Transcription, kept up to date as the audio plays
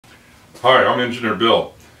Hi, I'm Engineer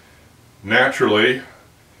Bill. Naturally,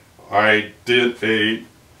 I did a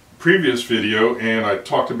previous video and I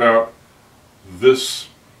talked about this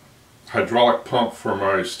hydraulic pump for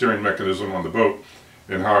my steering mechanism on the boat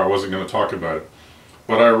and how I wasn't going to talk about it.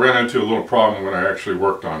 But I ran into a little problem when I actually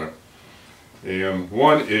worked on it. And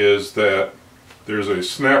one is that there's a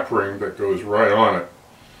snap ring that goes right on it.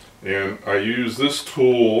 And I use this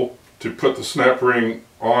tool to put the snap ring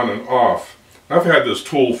on and off. I've had this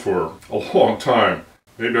tool for a long time.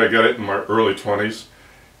 Maybe I got it in my early 20s.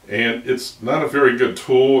 And it's not a very good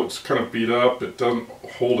tool. It's kind of beat up. It doesn't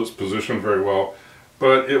hold its position very well.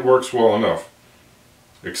 But it works well enough.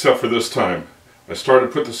 Except for this time. I started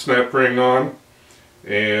to put the snap ring on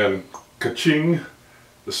and ka-ching,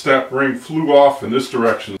 the snap ring flew off in this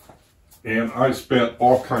direction. And I spent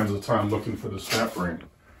all kinds of time looking for the snap ring.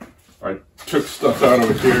 I took stuff out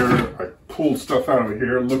over here, I pulled stuff out over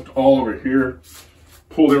here, looked all over here,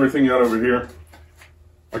 pulled everything out over here.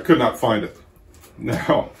 I could not find it.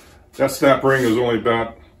 Now, that snap ring is only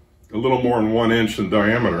about a little more than 1 inch in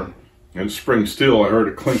diameter, and spring steel. I heard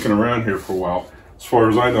it clinking around here for a while. As far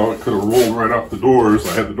as I know, it could have rolled right off the doors.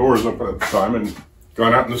 I had the doors up at the time and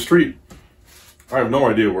gone out in the street. I have no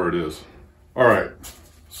idea where it is. All right,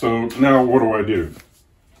 so now what do?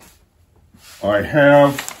 I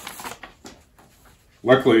have,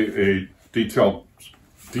 luckily, a detailed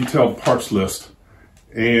parts list,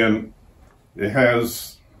 and it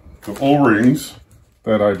has the O-rings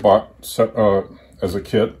that I bought as a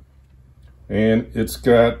kit, and it's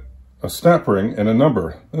got a snap ring and a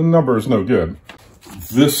number. The number is no good.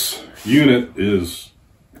 This unit is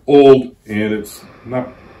old and it's not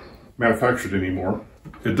manufactured anymore.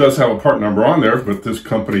 It does have a part number on there, but this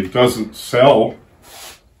company doesn't sell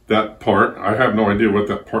that part. I have no idea what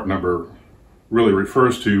that part number really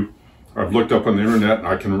refers to. I've looked up on the internet and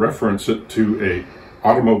I can reference it to a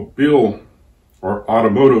automobile or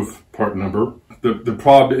automotive part number. The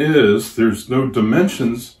problem is there's no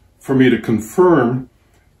dimensions for me to confirm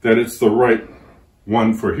that it's the right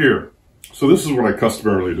one for here. So this is what I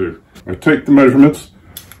customarily do. I take the measurements,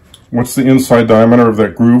 what's the inside diameter of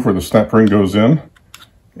that groove where the snap ring goes in,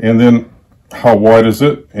 and then how wide is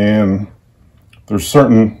it, and there's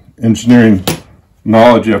certain engineering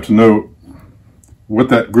knowledge you have to know what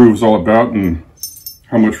that groove is all about and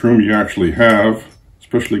how much room you actually have,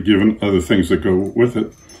 especially given other things that go with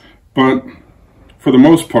it. But for the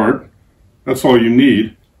most part, that's all you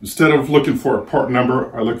need. Instead of looking for a part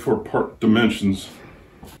number, I look for part dimensions.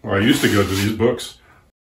 I used to go to these books,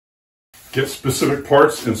 get specific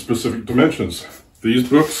parts and specific dimensions. These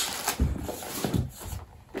books,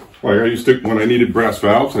 like I used to, when I needed brass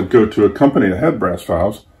valves, I'd go to a company that had brass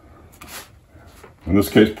valves. In this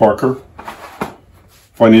case, Parker.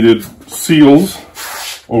 If I needed seals,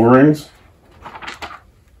 O-rings,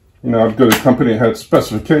 I'd go to a company that had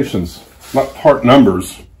specifications, not part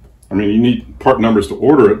numbers. I mean, you need part numbers to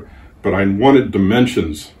order it, but I wanted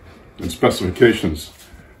dimensions and specifications.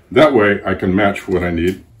 That way I can match what I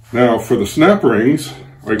need. Now for the snap rings,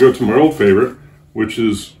 I go to my old favorite, which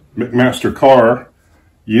is McMaster-Carr.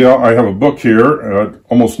 Yeah, I have a book here.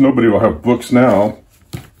 Almost nobody will have books now,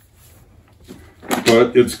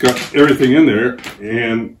 but it's got everything in there,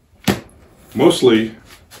 and mostly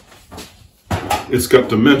it's got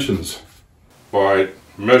dimensions. By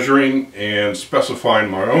measuring and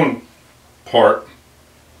specifying my own part,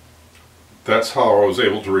 that's how I was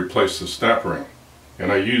able to replace the snap ring.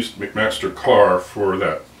 And I used McMaster-Carr for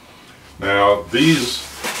that. Now these,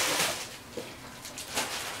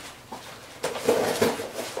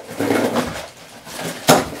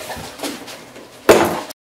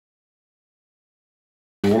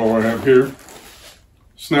 what do I have here?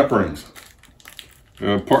 Snap rings.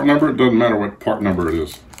 Part number, it doesn't matter what part number it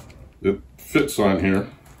is. It fits on here.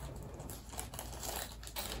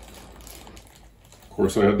 Of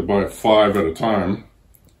course, I had to buy 5 at a time,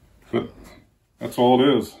 but that's all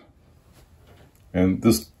it is. And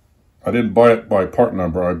this, I didn't buy it by part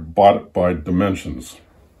number, I bought it by dimensions.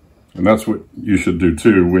 And that's what you should do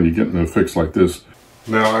too when you get in a fix like this.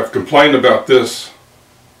 Now, I've complained about this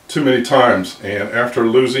too many times, and after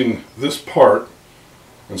losing this part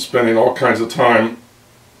and spending all kinds of time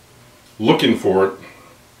looking for it,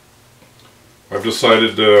 I've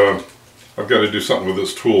decided I've got to do something with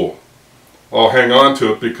this tool. I'll hang on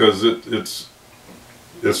to it because it's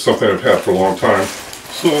something I've had for a long time.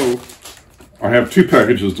 So I have 2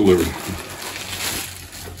 packages delivered.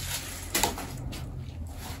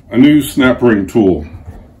 A new snap ring tool.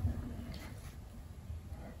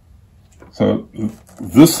 So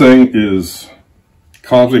this thing is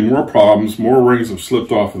causing more problems. More rings have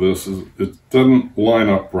slipped off of this. It doesn't line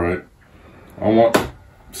up right. I want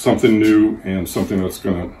something new and something that's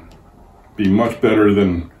going to be much better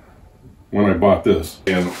than when I bought this.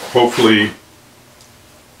 And hopefully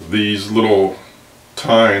these little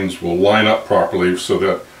tines will line up properly so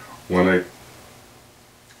that when I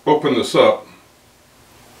open this up,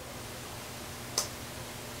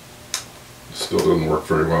 it still doesn't work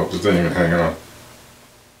very well. It doesn't even hang on.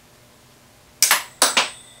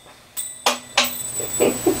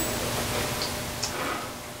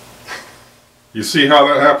 You see how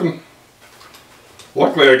that happened?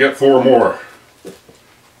 Luckily I get 4 more.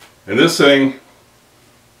 And this thing,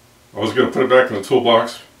 I was going to put it back in the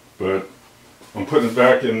toolbox, but I'm putting it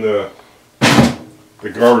back in the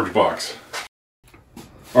garbage box.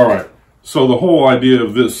 Alright, so the whole idea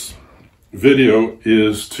of this video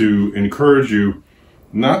is to encourage you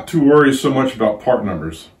not to worry so much about part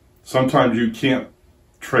numbers. Sometimes you can't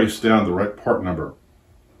trace down the right part number.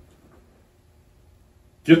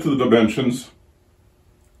 Get to the dimensions,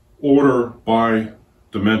 order by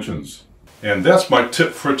dimensions. And that's my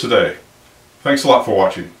tip for today. Thanks a lot for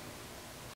watching.